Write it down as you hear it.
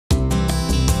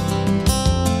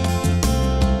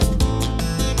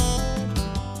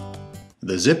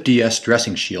The Zip DS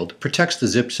dressing shield protects the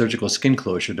Zip surgical skin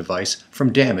closure device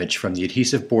from damage from the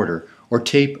adhesive border or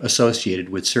tape associated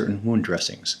with certain wound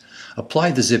dressings.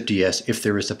 Apply the Zip DS if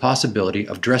there is the possibility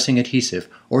of dressing adhesive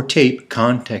or tape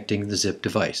contacting the Zip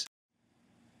device.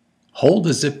 Hold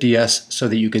the Zip DS so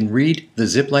that you can read the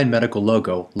Zipline Medical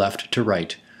logo left to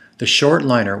right. The short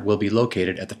liner will be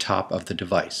located at the top of the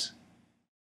device.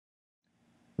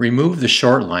 Remove the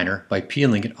short liner by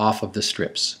peeling it off of the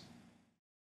strips.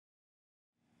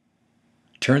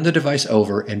 Turn the device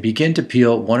over and begin to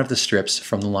peel one of the strips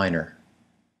from the liner.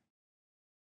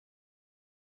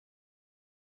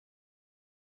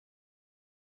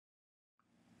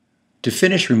 To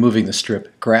finish removing the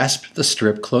strip, grasp the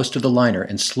strip close to the liner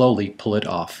and slowly pull it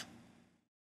off.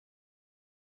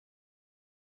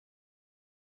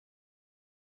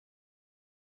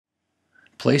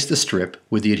 Place the strip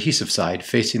with the adhesive side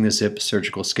facing the Zip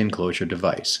surgical skin closure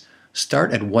device.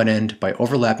 Start at one end by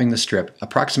overlapping the strip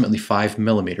approximately 5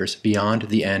 millimeters beyond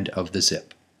the end of the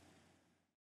zip.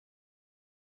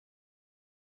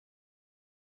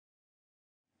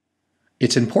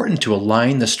 It's important to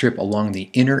align the strip along the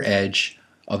inner edge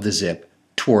of the zip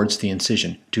towards the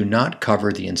incision. Do not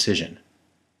cover the incision.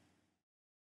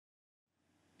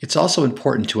 It's also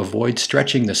important to avoid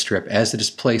stretching the strip as it is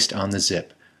placed on the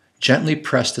zip. Gently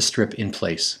press the strip in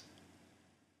place.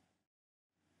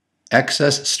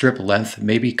 Excess strip length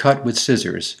may be cut with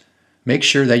scissors. Make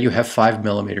sure that you have 5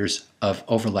 millimeters of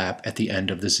overlap at the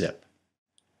end of the zip.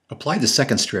 Apply the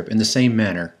second strip in the same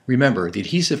manner. Remember, the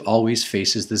adhesive always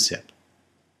faces the zip.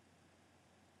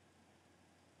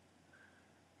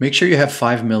 Make sure you have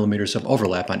 5 millimeters of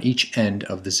overlap on each end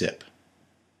of the zip.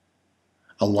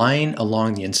 Align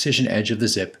along the incision edge of the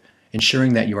zip,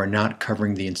 ensuring that you are not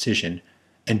covering the incision,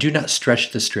 and do not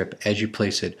stretch the strip as you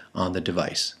place it on the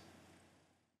device.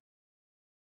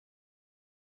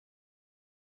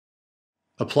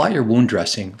 Apply your wound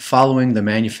dressing following the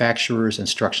manufacturer's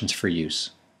instructions for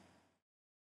use.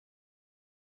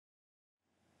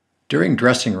 During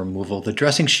dressing removal, the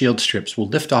dressing shield strips will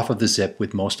lift off of the zip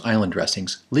with most island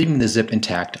dressings, leaving the zip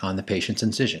intact on the patient's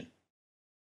incision.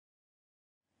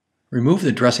 Remove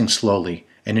the dressing slowly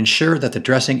and ensure that the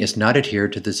dressing is not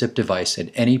adhered to the zip device at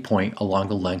any point along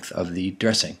the length of the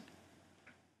dressing.